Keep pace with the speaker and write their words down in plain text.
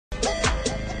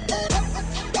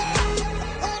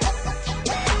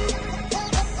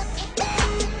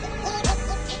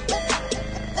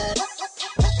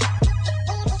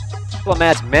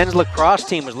GoDiplomats men's lacrosse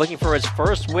team was looking for its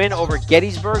first win over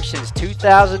Gettysburg since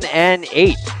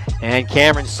 2008. And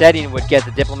Cameron Setting would get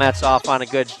the Diplomats off on a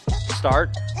good start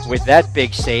with that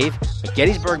big save. But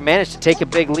Gettysburg managed to take a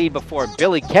big lead before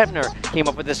Billy Kempner came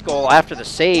up with this goal after the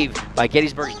save by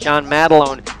Gettysburg's John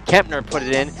Madelone. Kempner put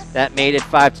it in. That made it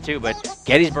 5-2, but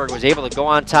Gettysburg was able to go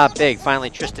on top big.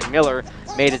 Finally, Tristan Miller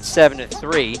made it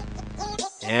 7-3.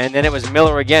 And then it was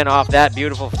Miller again off that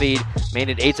beautiful feed, made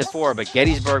it 8-4, but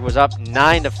Gettysburg was up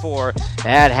 9-4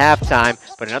 at halftime,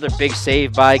 but another big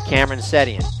save by Cameron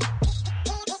Setien.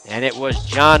 And it was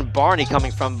John Barney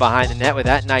coming from behind the net with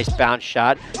that nice bounce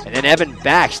shot, and then Evan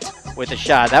Baxt with a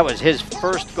shot. That was his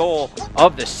first goal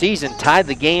of the season, tied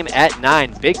the game at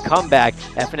 9. Big comeback,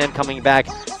 F&M coming back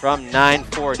from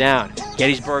 9-4 down.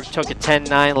 Gettysburg took a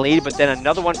 10-9 lead, but then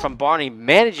another one from Barney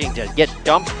managing to get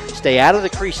dumped, stay out of the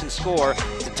crease and score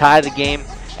to tie the game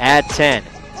at 10.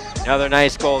 Another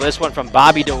nice goal, this one from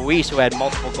Bobby DeWeese, who had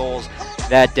multiple goals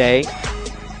that day.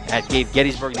 That gave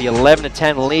Gettysburg the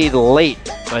 11-10 lead late,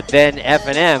 but then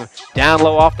F&M down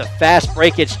low off the fast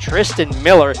break. It's Tristan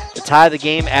Miller to tie the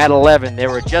game at 11. There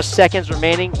were just seconds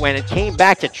remaining when it came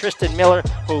back to Tristan Miller,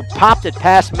 who popped it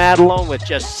past Madelone with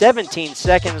just 17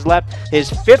 seconds left.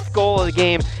 His 5th goal of the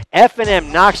game.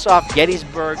 F&M knocks off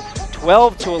Gettysburg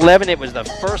 12-11. It was the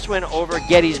first win over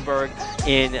Gettysburg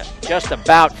in just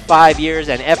about 5 years,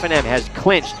 and F&M has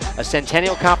clinched a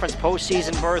Centennial Conference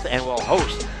postseason berth and will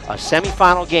host a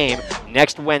semifinal game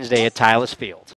next Wednesday at Tyler Field.